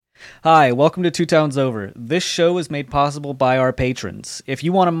Hi, welcome to Two Towns Over. This show is made possible by our patrons. If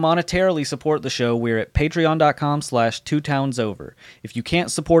you want to monetarily support the show, we're at patreon.com/twotowns-over. If you can't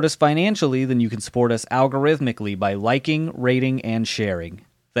support us financially, then you can support us algorithmically by liking, rating, and sharing.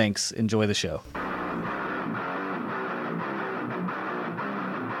 Thanks. Enjoy the show.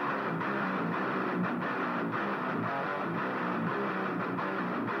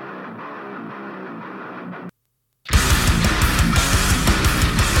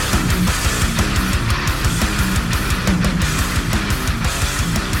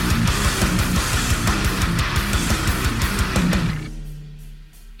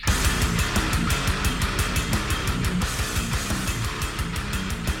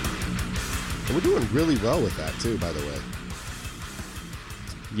 We're doing really well with that too, by the way.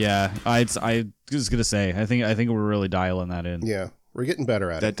 Yeah, I was gonna say, I think we're really dialing that in. Yeah, we're getting better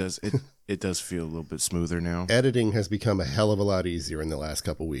at it. It does feel a little bit smoother now. Editing has become a hell of a lot easier in the last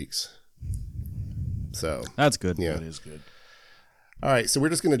couple weeks. So That's good. yeah, That is good. all right. So we're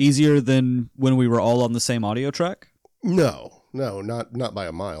just gonna Easier than when we were all on the same audio track? no, not by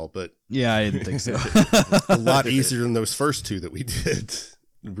a mile, but Yeah, I didn't think so. a lot easier than those first two that we did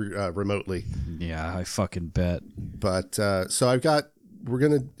remotely. Yeah, I fucking bet. But so we're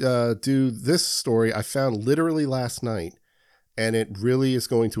gonna do this story I found literally last night, and it really is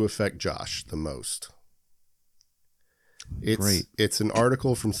going to affect Josh the most. Great. It's an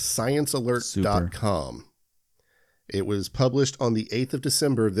article from sciencealert.com. It was published on the 8th of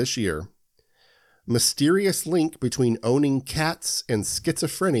December of this year. Mysterious link between owning cats and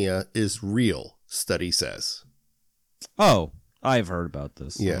schizophrenia is real, study says. Oh, I've heard about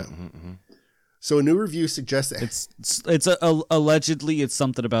this. Yeah. So a new review suggests that It's allegedly it's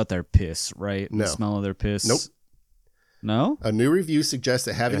something about their piss, right? No. The smell of their piss. Nope. No? a new review suggests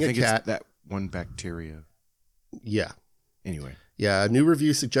that I having a think cat it's that one bacteria. yeah. Anyway. Yeah, a new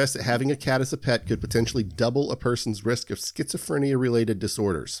review suggests that having a cat as a pet could potentially double a person's risk of schizophrenia-related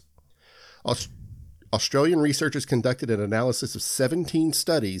disorders. Australian researchers conducted an analysis of 17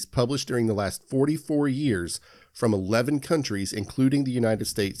 studies published during the last 44 years from 11 countries, including the United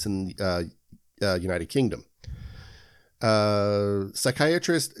States and United Kingdom.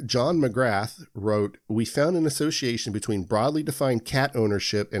 Psychiatrist John McGrath wrote, "We found an association between broadly defined cat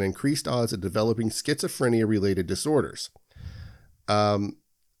ownership and increased odds of developing schizophrenia-related disorders.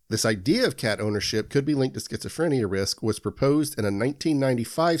 This idea of cat ownership could be linked to schizophrenia risk was proposed in a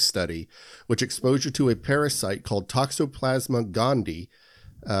 1995 study, which exposure to a parasite called Toxoplasma gondii,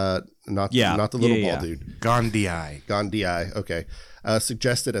 not the little ball dude, Gondii, okay,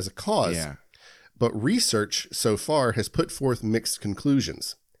 suggested as a cause. Yeah. But research so far has put forth mixed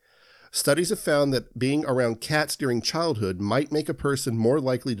conclusions. Studies have found that being around cats during childhood might make a person more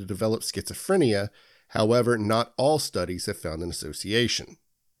likely to develop schizophrenia. However, not all studies have found an association.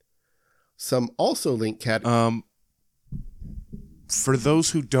 Some also link cat... For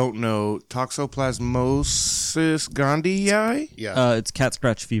those who don't know, Toxoplasmosis gondii? Yeah. It's cat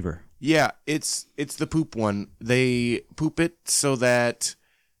scratch fever. Yeah, it's the poop one. They poop it so that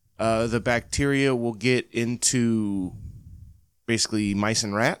the bacteria will get into basically mice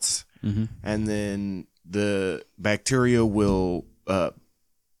and rats, and then the bacteria will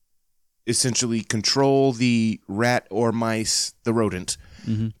essentially control the rat or mice, the rodent,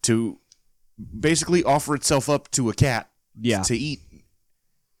 to basically offer itself up to a cat to eat,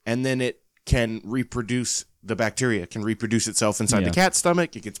 and then it can reproduce. The bacteria can reproduce itself inside the cat's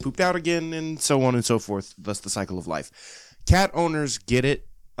stomach. It gets pooped out again, and so on and so forth. Thus, the cycle of life. Cat owners get it,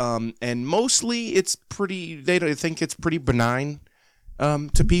 and mostly it's pretty. They think it's pretty benign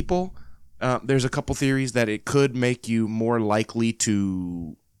to people. There's a couple theories that it could make you more likely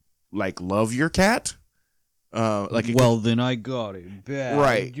to love your cat. Then I got it back.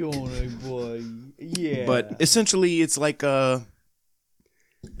 Right. Boy. Yeah. But essentially, it's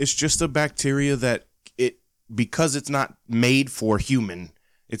it's just a bacteria that because it's not made for human,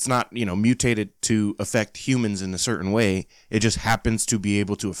 it's not, mutated to affect humans in a certain way. It just happens to be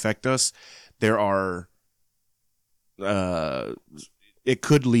able to affect us. There are, it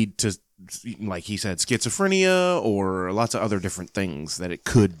could lead to, like he said, schizophrenia or lots of other different things that it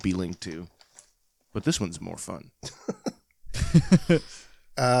could be linked to. But this one's more fun.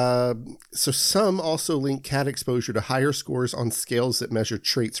 So some also link cat exposure to higher scores on scales that measure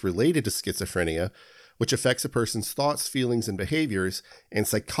traits related to schizophrenia, which affects a person's thoughts, feelings, and behaviors, and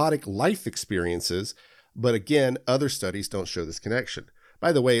psychotic life experiences. But again, other studies don't show this connection.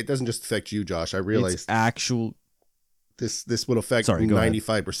 By the way, it doesn't just affect you, Josh. I realized this would affect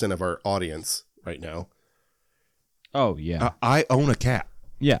 95% of our audience right now. Oh, yeah. I own a cat.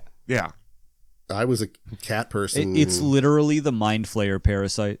 Yeah. Yeah. I was a cat person. It's literally the mind flayer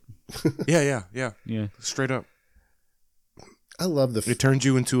parasite. Yeah. Yeah. Straight up. I love It turns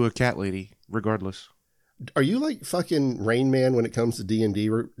you into a cat lady, regardless. Are you like fucking Rain Man when it comes to D&D,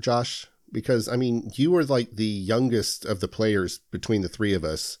 Josh? Because, I mean, you are like the youngest of the players between the three of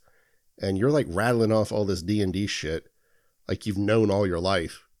us, and you're like rattling off all this D&D shit like you've known all your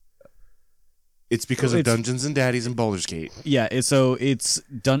life. It's because of Dungeons and Daddies and Baldur's Gate. Yeah, it's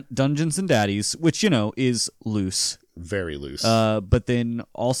Dungeons and Daddies, which, is loose. Very loose. But then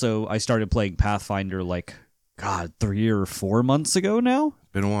also I started playing Pathfinder 3 or 4 months ago now.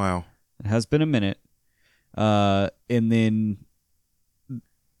 Been a while. It has been a minute. And then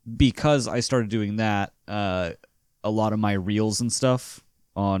because I started doing that, a lot of my reels and stuff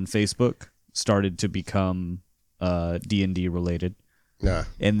on Facebook started to become D&D related. Yeah.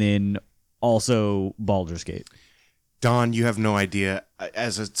 And then also Baldur's Gate. Don, you have no idea.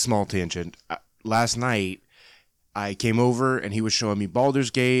 As a small tangent, last night I came over and he was showing me Baldur's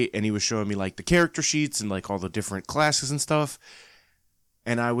Gate and he was showing me the character sheets and all the different classes and stuff.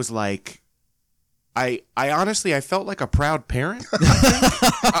 And I was like, I honestly, I felt like a proud parent.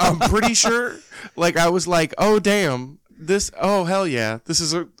 I'm pretty sure. I was like, oh, damn, oh, hell yeah, this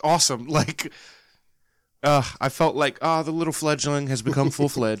is awesome. I felt like, the little fledgling has become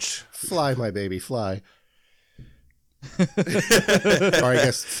full-fledged. Fly, my baby, fly. Or I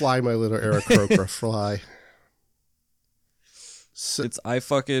guess fly, my little Aarakocra, fly. So,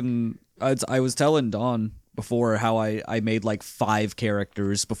 I was telling Dawn before how I made 5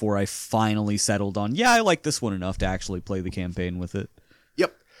 characters before I finally settled on, I like this one enough to actually play the campaign with it.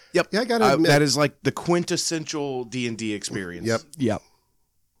 Yep. Yeah, I gotta admit, that is the quintessential D&D experience. Yep.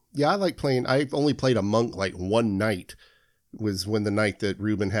 Yeah, I like playing. I only played a monk one night. Was when the night that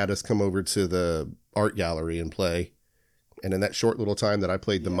Ruben had us come over to the art gallery and play. And in that short little time that I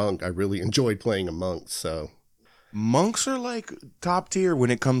played the monk, I really enjoyed playing a monk. So monks are top tier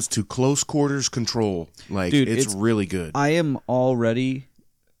when it comes to close quarters control. Dude, it's really good. I've already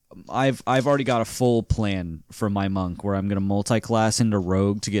got a full plan for my monk where I'm gonna multi-class into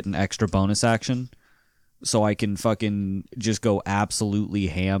rogue to get an extra bonus action. So I can fucking just go absolutely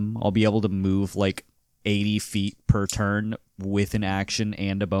ham. I'll be able to move 80 feet per turn with an action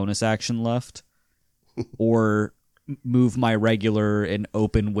and a bonus action left. Or move my regular and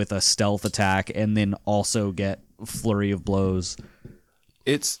open with a stealth attack and then also get flurry of blows.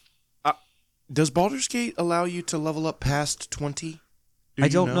 It's does Baldur's Gate allow you to level up past 20? I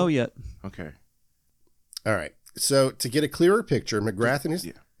don't know yet. Okay. All right. So to get a clearer picture, McGrath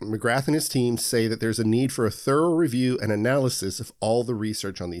and his team say that there's a need for a thorough review and analysis of all the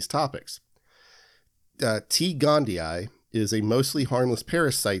research on these topics. T. gondii is a mostly harmless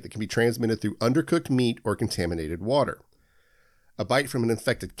parasite that can be transmitted through undercooked meat or contaminated water. A bite from an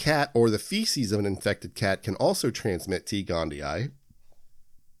infected cat or the feces of an infected cat can also transmit T. gondii.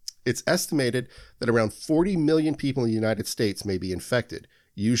 It's estimated that around 40 million people in the United States may be infected,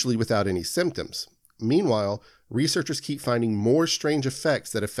 usually without any symptoms. Meanwhile, researchers keep finding more strange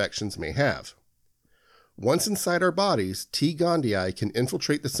effects that infections may have. Once inside our bodies, T. gondii can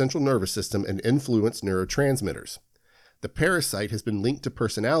infiltrate the central nervous system and influence neurotransmitters. The parasite has been linked to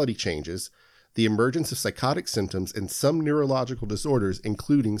personality changes, the emergence of psychotic symptoms, and some neurological disorders,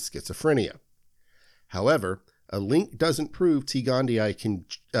 including schizophrenia. However, a link doesn't prove T.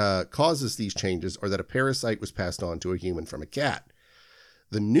 gondii causes these changes or that a parasite was passed on to a human from a cat.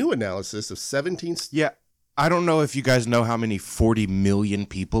 The new analysis of 17... Yeah, I don't know if you guys know how many 40 million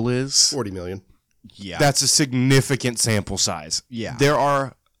people is. 40 million. Yeah. That's a significant sample size. Yeah. There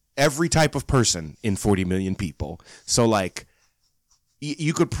are every type of person in 40 million people. So,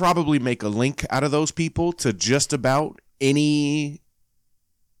 you could probably make a link out of those people to just about any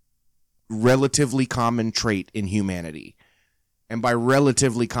relatively common trait in humanity. And by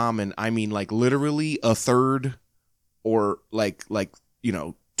relatively common, I mean, literally a third or 2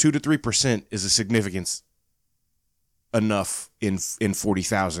 to 3% is a significance enough in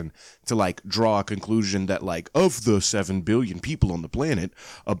 40,000 to draw a conclusion that of the 7 billion people on the planet,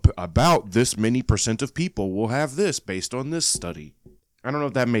 about this many percent of people will have this based on this study. I don't know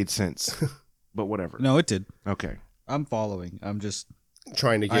if that made sense, but whatever. No, it did. Okay. I'm following. I'm just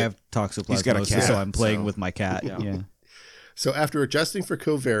trying to get... I have toxoplasmosis, He's got a cat, so I'm playing with my cat. Yeah. So after adjusting for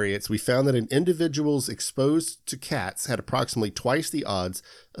covariates, we found that individuals exposed to cats had approximately twice the odds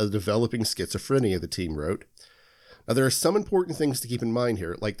of developing schizophrenia, the team wrote. Now, there are some important things to keep in mind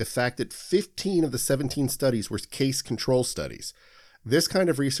here, like the fact that 15 of the 17 studies were case control studies. This kind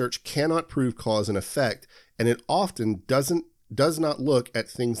of research cannot prove cause and effect, and it often does not look at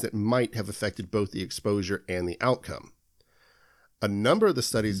things that might have affected both the exposure and the outcome. A number of the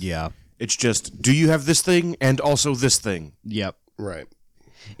studies... Yeah. It's just, do you have this thing and also this thing? Yep. Right.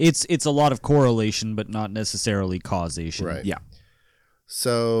 It's a lot of correlation, but not necessarily causation. Right. Yeah.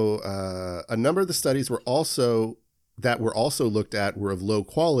 So a number of the studies were also looked at were of low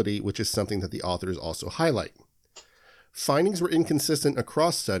quality, which is something that the authors also highlight. Findings were inconsistent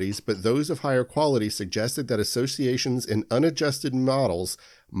across studies, but those of higher quality suggested that associations in unadjusted models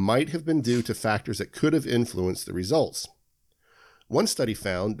might have been due to factors that could have influenced the results. One study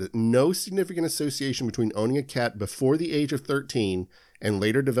found that no significant association between owning a cat before the age of 13 and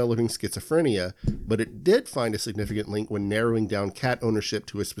later developing schizophrenia, but it did find a significant link when narrowing down cat ownership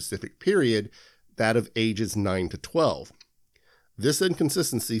to a specific period, that of ages 9 to 12. This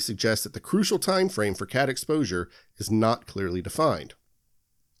inconsistency suggests that the crucial time frame for cat exposure is not clearly defined.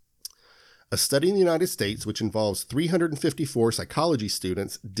 A study in the United States, which involves 354 psychology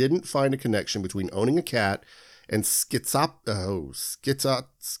students, didn't find a connection between owning a cat and schizotopy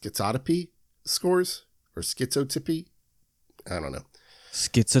scores? Or schizotypy? I don't know.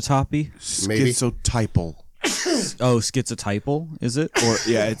 Schizotopy? Maybe. Schizotypal. Oh, schizotypal, is it? Or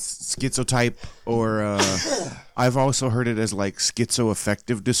yeah, it's schizotype, or I've also heard it as like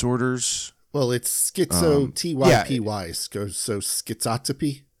schizoaffective disorders. Well, it's schizo TYPY, so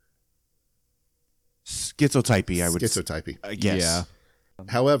schizotopy. Schizotypy, I would Schizotypy. guess. Yeah.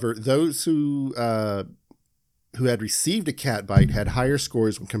 However, those who had received a cat bite had higher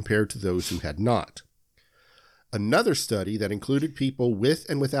scores when compared to those who had not. Another study that included people with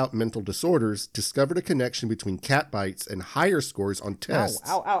and without mental disorders discovered a connection between cat bites and higher scores on tests.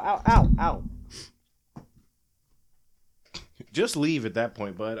 Ow. Just leave at that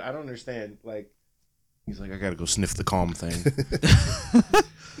point, bud. I don't understand. Like, he's like, I gotta go sniff the calm thing.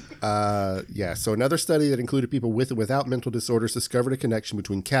 So another study that included people with and without mental disorders discovered a connection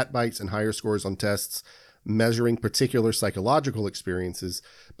between cat bites and higher scores on tests measuring particular psychological experiences,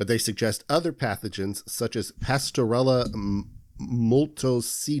 but they suggest other pathogens such as Pastorella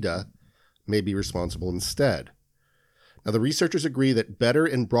multocida may be responsible instead. Now, the researchers agree that better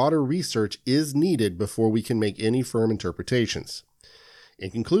and broader research is needed before we can make any firm interpretations. In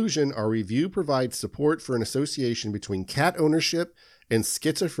conclusion, our review provides support for an association between cat ownership and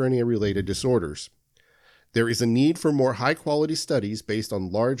schizophrenia-related disorders. There is a need for more high-quality studies based on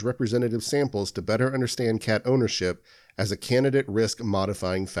large representative samples to better understand cat ownership as a candidate risk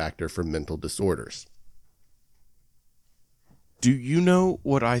modifying factor for mental disorders. Do you know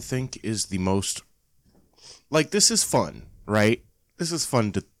what I think is the most... Like, this is fun, right? This is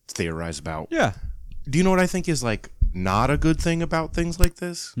fun to theorize about. Yeah. Do you know what I think is, like, not a good thing about things like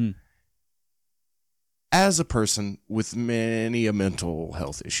this? As a person with many a mental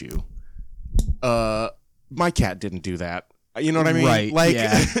health issue, my cat didn't do that. You know what I mean? Right, Like,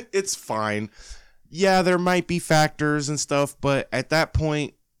 yeah. it's fine. Yeah, there might be factors and stuff, but at that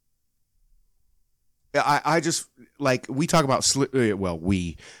point, I just, like, we talk about,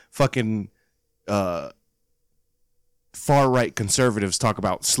 far-right conservatives talk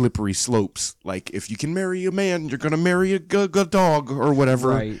about slippery slopes. Like, if you can marry a man, you're going to marry a good dog or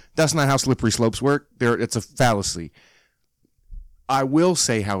whatever. Right. That's not how slippery slopes work. It's a fallacy. I will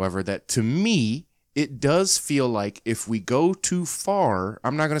say, however, that to me, it does feel like if we go too far,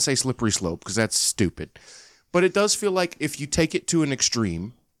 I'm not going to say slippery slope because that's stupid, but it does feel like if you take it to an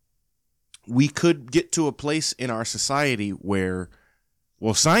extreme, we could get to a place in our society where,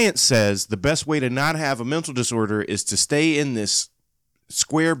 well, science says the best way to not have a mental disorder is to stay in this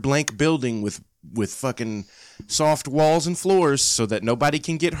square blank building with fucking soft walls and floors so that nobody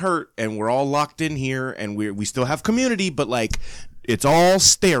can get hurt and we're all locked in here and we still have community, but like it's all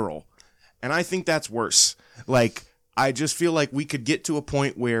sterile. And I think that's worse. Like, I just feel like we could get to a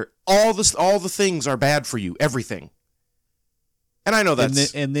point where all the things are bad for you, everything. And I know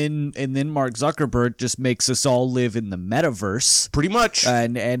that's and then Mark Zuckerberg just makes us all live in the metaverse, pretty much.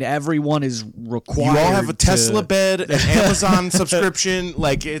 and everyone is required. You all have a Tesla to... bed, an Amazon subscription,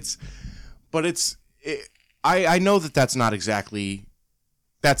 like I know that's not exactly,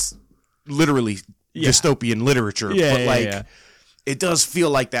 that's literally dystopian literature, but like. It does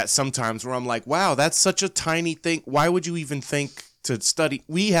feel like that sometimes where I'm like, wow, that's such a tiny thing. Why would you even think to study?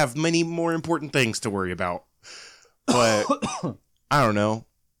 We have many more important things to worry about. But I don't know.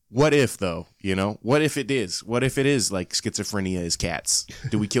 What if, though? You know, what if it is? What if it is like schizophrenia is cats?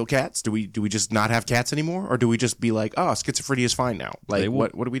 Do we kill cats? Do we just not have cats anymore? Or do we just be like, oh, schizophrenia is fine now? Like,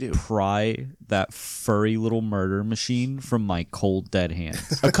 what do we do? Pry that furry little murder machine from my cold, dead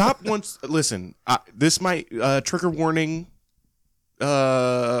hands. A cop once, listen, this might, trigger warning,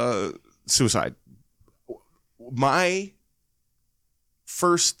 suicide. My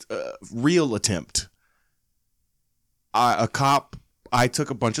first real attempt, I took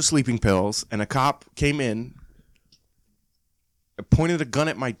a bunch of sleeping pills and a cop came in pointed a gun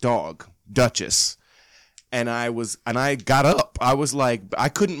at my dog, Duchess, and I got up. I was like, I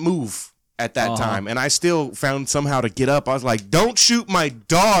couldn't move at that time, and I still found somehow to get up. I was like, don't shoot my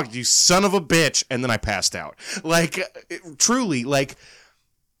dog, you son of a bitch, and then I passed out. Like, truly, like,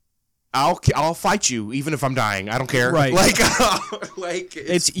 I'll fight you even if I'm dying. I don't care. Right. Like, like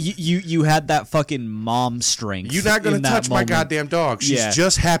it's you had that fucking mom strength. You're not gonna touch my goddamn dog. She's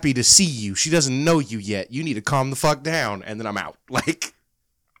just happy to see you. She doesn't know you yet. You need to calm the fuck down, and then I'm out. Like,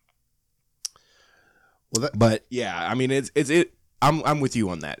 well, but yeah, I mean, I'm with you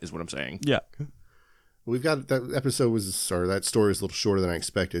on that. Is what I'm saying. Yeah. We've got that story is a little shorter than I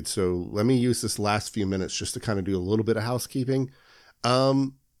expected. So let me use this last few minutes just to kind of do a little bit of housekeeping.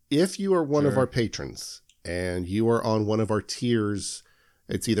 If you are one of our patrons and you are on one of our tiers,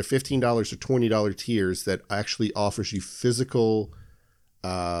 it's either $15 or $20 tiers that actually offers you physical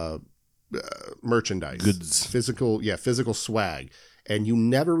merchandise. Goods. Physical swag. And you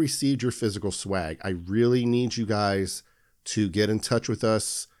never received your physical swag. I really need you guys to get in touch with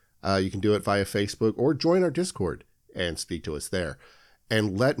us. You can do it via Facebook or join our Discord and speak to us there.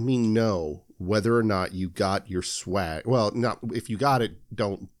 And let me know whether or not you got your swag. Well, not if you got it,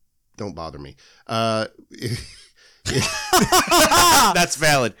 don't bother me. That's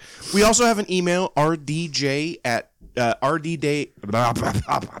valid. We also have an email, rdj at rdday.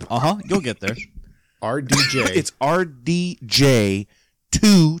 You'll get there. RDJ. It's RDJ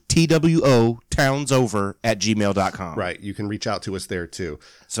 2TWO townsover at gmail.com. Right. You can reach out to us there too.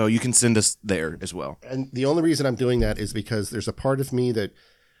 So you can send us there as well. And the only reason I'm doing that is because there's a part of me that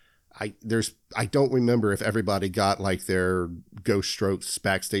I don't remember if everybody got like their Ghost Strokes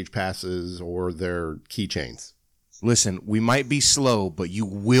backstage passes or their keychains. Listen, we might be slow, but you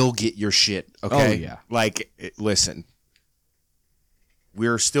will get your shit. Okay. Oh, yeah. Like, listen,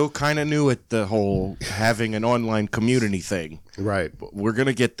 we're still kind of new at the whole having an online community thing. Right. But we're going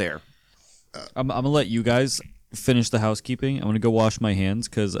to get there. I'm going to let you guys finish the housekeeping. I'm going to go wash my hands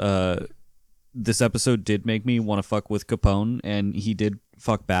because this episode did make me want to fuck with Capone, and he did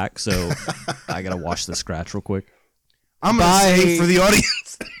fuck back, so I got to wash the scratch real quick. I'm going to say for the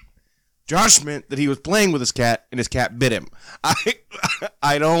audience, Josh meant that he was playing with his cat, and his cat bit him.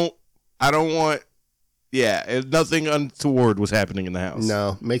 I don't want... Yeah, nothing untoward was happening in the house.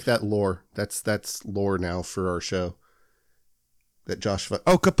 No, make that lore. That's lore now for our show. That Josh...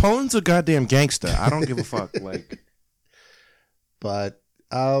 Capone's a goddamn gangster. I don't give a fuck. Like, but...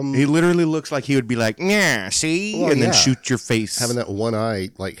 he literally looks like he would be like, yeah, see? Well, and then shoot your face. Having that one eye,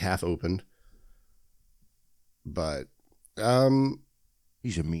 like, half opened. But,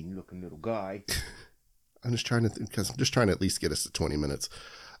 he's a mean-looking little guy. I'm just trying to at least get us to 20 minutes.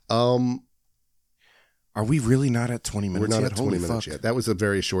 Are we really not at 20 minutes yet? We're not yet? at 20 minutes yet. That was a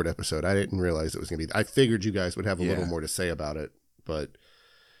very short episode. I didn't realize it was going to be... I figured you guys would have a little more to say about it, but...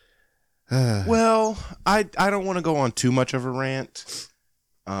 Well, I don't want to go on too much of a rant.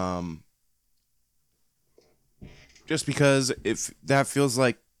 Just because if that feels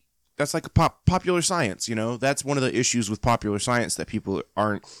like that's like a popular science, you know, that's one of the issues with popular science that people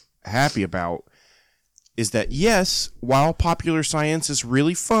aren't happy about is that, yes, while popular science is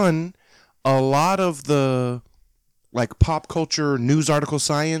really fun, a lot of the like pop culture news article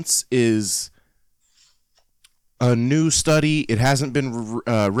science is a new study. It hasn't been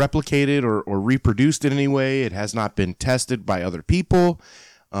replicated or reproduced in any way. It has not been tested by other people.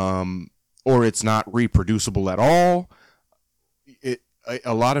 Or it's not reproducible at all.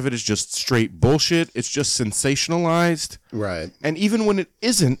 A lot of it is just straight bullshit. It's just sensationalized. Right. And even when it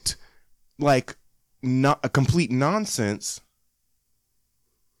isn't, like, not a complete nonsense.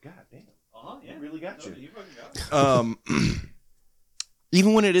 God damn. Yeah. I really got you.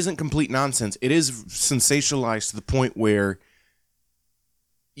 Even when it isn't complete nonsense, it is sensationalized to the point where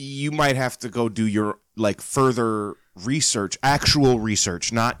you might have to go do your, like, further research, actual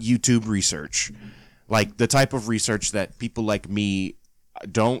research, not YouTube research, like the type of research that people like me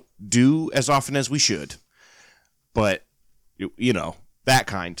don't do as often as we should, but you know, that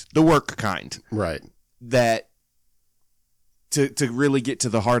kind, the work kind, right, that to really get to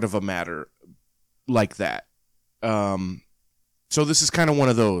the heart of a matter like that. So this is kind of one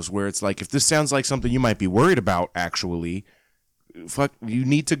of those where it's like, if this sounds like something you might be worried about, actually, fuck, you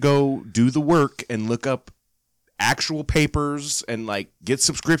need to go do the work and look up actual papers and like get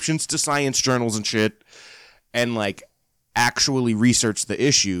subscriptions to science journals and shit and like actually research the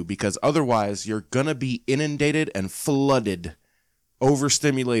issue, because otherwise you're gonna be inundated and flooded,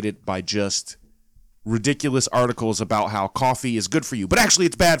 overstimulated by just ridiculous articles about how coffee is good for you but actually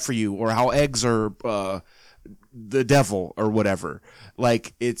it's bad for you, or how eggs are the devil or whatever.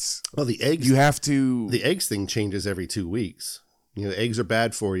 Like, it's, well, the eggs, you have to, the eggs thing changes every 2 weeks. You know, eggs are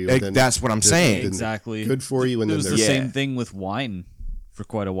bad for you. That's what I'm saying. Exactly. Good for you. And it then was the same thing with wine for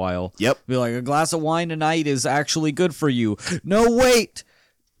quite a while. Yep. Be like, a glass of wine a night is actually good for you. No, wait.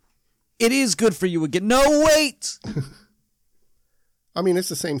 It is good for you again. No, wait. I mean, it's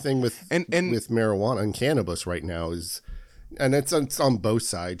the same thing with with marijuana and cannabis right now and it's on both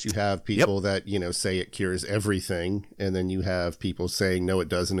sides. You have people that, you know, say it cures everything. And then you have people saying, no, it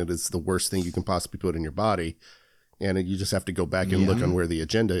doesn't. It is the worst thing you can possibly put in your body. And you just have to go back and look on where the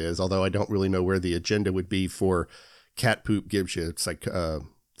agenda is. Although I don't really know where the agenda would be for cat poop gives you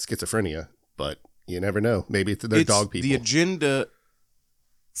schizophrenia, but you never know. Maybe they're dog people. The agenda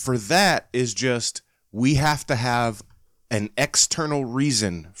for that is just we have to have an external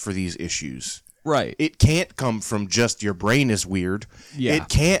reason for these issues. Right. It can't come from just your brain is weird. Yeah. It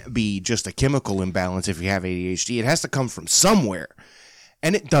can't be just a chemical imbalance if you have ADHD. It has to come from somewhere.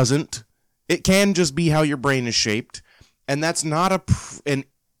 And it doesn't. It can just be how your brain is shaped. And that's not an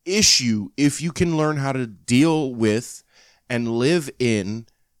issue if you can learn how to deal with and live in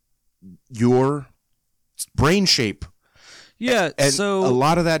your brain shape. Yeah, and so a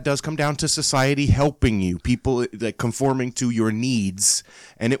lot of that does come down to society helping you, people like conforming to your needs,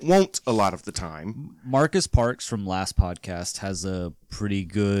 and it won't a lot of the time. Marcus Parks from last podcast has a pretty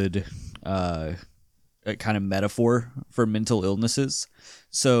good kind of metaphor for mental illnesses.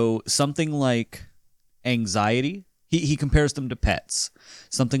 So something like anxiety, he compares them to pets.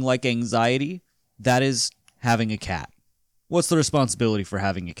 Something like anxiety, that is having a cat. What's the responsibility for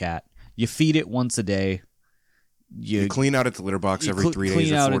having a cat? You feed it once a day. You clean out its litter box every 3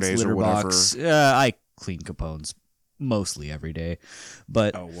 days or 4 days or whatever. I clean Capone's mostly every day,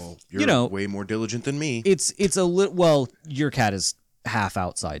 but you're way more diligent than me. It's a little. Well, your cat is half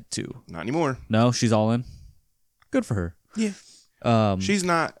outside too. Not anymore. No, she's all in. Good for her. Yeah. She's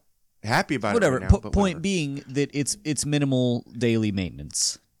not happy about whatever. it right now, but point whatever. being that it's minimal daily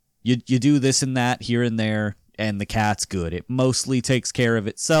maintenance. You do this and that here and there, and the cat's good. It mostly takes care of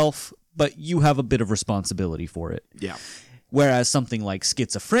itself, but you have a bit of responsibility for it. Yeah. Whereas something like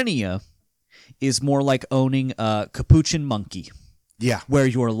schizophrenia is more like owning a capuchin monkey. Yeah. Where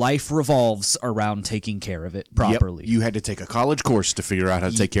your life revolves around taking care of it properly. Yep. You had to take a college course to figure out how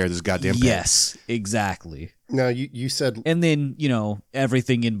to take care of this goddamn pet. Yes, exactly. Now, you said... And then,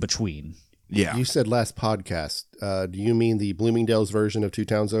 everything in between. Yeah. You said last podcast. Do you mean the Bloomingdale's version of Two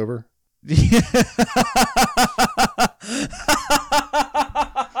Towns Over?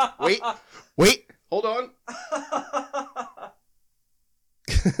 Wait, hold on.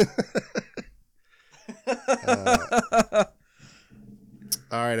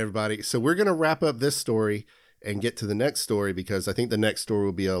 All right, everybody. So we're going to wrap up this story and get to the next story because I think the next story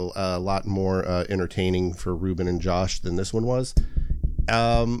will be a lot more entertaining for Ruben and Josh than this one was.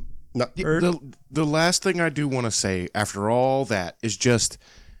 The last thing I do want to say after all that is just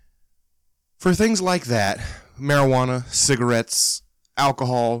for things like that, marijuana, cigarettes,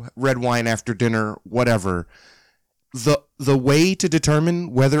 alcohol, red wine after dinner, whatever, the way to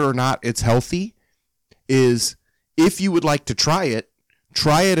determine whether or not it's healthy is if you would like to try it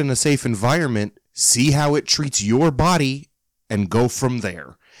in a safe environment, see how it treats your body, and go from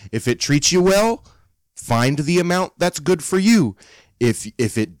there. If it treats you well, find the amount that's good for you.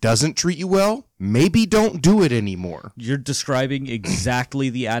 If it doesn't treat you well, maybe don't do it anymore. You're describing exactly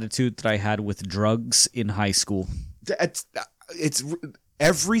the attitude that I had with drugs in high school. It's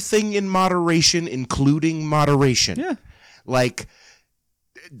everything in moderation, including moderation. Yeah. Like,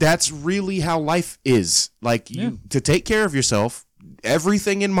 that's really how life is. Like, to take care of yourself,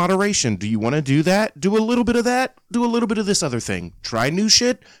 everything in moderation. Do you want to do that? Do a little bit of that. Do a little bit of this other thing. Try new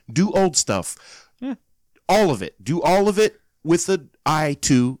shit. Do old stuff. Yeah. All of it. Do all of it with an eye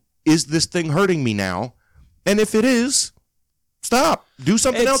to, is this thing hurting me now? And if it is, stop. Do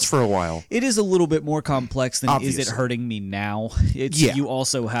something else for a while. It is a little bit more complex than Obviously. is it hurting me now? You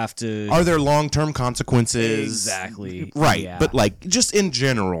also have to... Are there long-term consequences? Exactly. Right. Yeah. But like, just in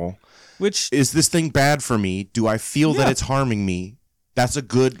general, is this thing bad for me? Do I feel that it's harming me? That's a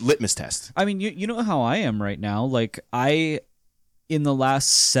good litmus test. I mean, you know how I am right now. Like, in the last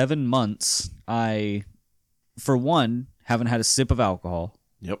 7 months, for one, haven't had a sip of alcohol.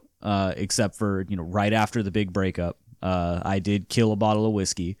 Yep. Except for, right after the big breakup. I did kill a bottle of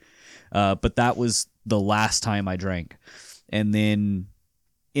whiskey. But that was the last time I drank. And then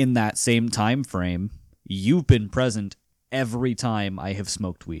in that same time frame, you've been present every time I have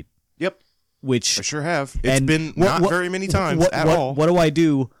smoked weed. Yep. Which I sure have. It's been not very many times at all. What do I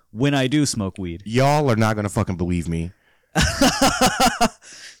do when I do smoke weed? Y'all are not going to fucking believe me.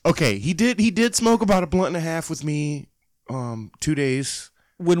 Okay, he did smoke about a blunt and a half with me 2 days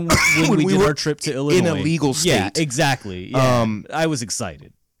when we did our trip to Illinois in a legal state. Yeah, exactly. Yeah. I was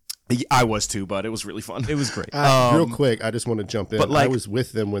excited. I was too, but it was really fun. It was great. Real quick, I just want to jump in. But like, I was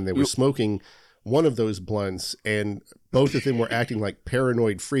with them when they were smoking one of those blunts, and both of them were acting like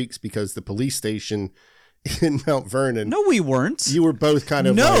paranoid freaks because the police station in Mount Vernon. No, we weren't. You were both kind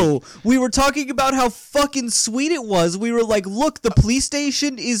of we were talking about how fucking sweet it was. We were like, look, the police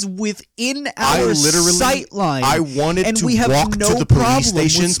station is within our sight line. I wanted and to we have walk no to the police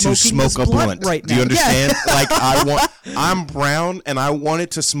station to smoke a blunt. Right now. Do you understand? Yeah. Like I'm brown and I wanted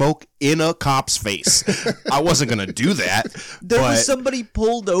to smoke in a cop's face. I wasn't going to do that. There was somebody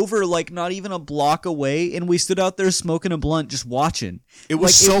pulled over like not even a block away, and we stood out there smoking a blunt just watching. It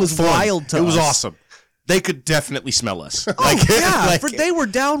was so it was fun. wild to us. It was awesome. They could definitely smell us. Oh, yeah, they were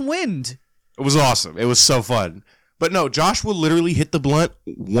downwind. It was awesome. It was so fun. But no, Josh will literally hit the blunt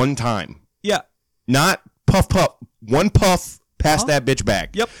one time. Yeah. Not puff. One puff past that bitch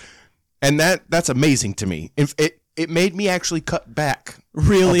back. Yep. And that's amazing to me. It made me actually cut back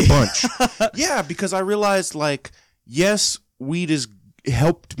really a bunch. Yeah, because I realized, like, yes, weed has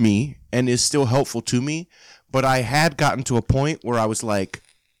helped me and is still helpful to me, but I had gotten to a point where I was like,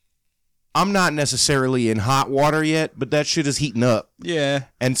 I'm not necessarily in hot water yet, but that shit is heating up. Yeah.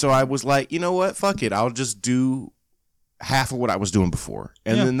 And so I was like, you know what? Fuck it. I'll just do half of what I was doing before.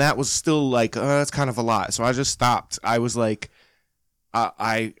 And then that was still like, that's kind of a lot. So I just stopped. I was like,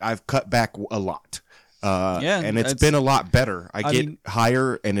 I've cut back a lot. And it's been a lot better. I get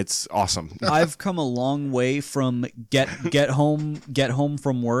higher, and it's awesome. I've come a long way from get home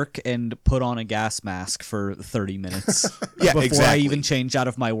from work and put on a gas mask for 30 minutes before I even change out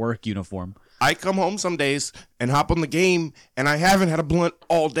of my work uniform. I come home some days and hop on the game, and I haven't had a blunt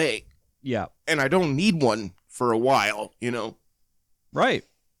all day. Yeah. And I don't need one for a while, Right.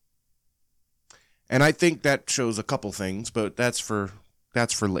 And I think that shows a couple things, but that's for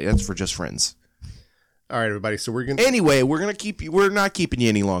just friends. All right, everybody. So we're we're not keeping you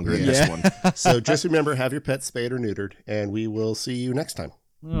any longer in this one. So just remember, have your pets spayed or neutered, and we will see you next time.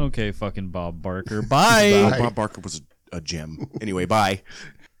 Okay, fucking Bob Barker. Bye. Bob Barker was a gem. Anyway, bye.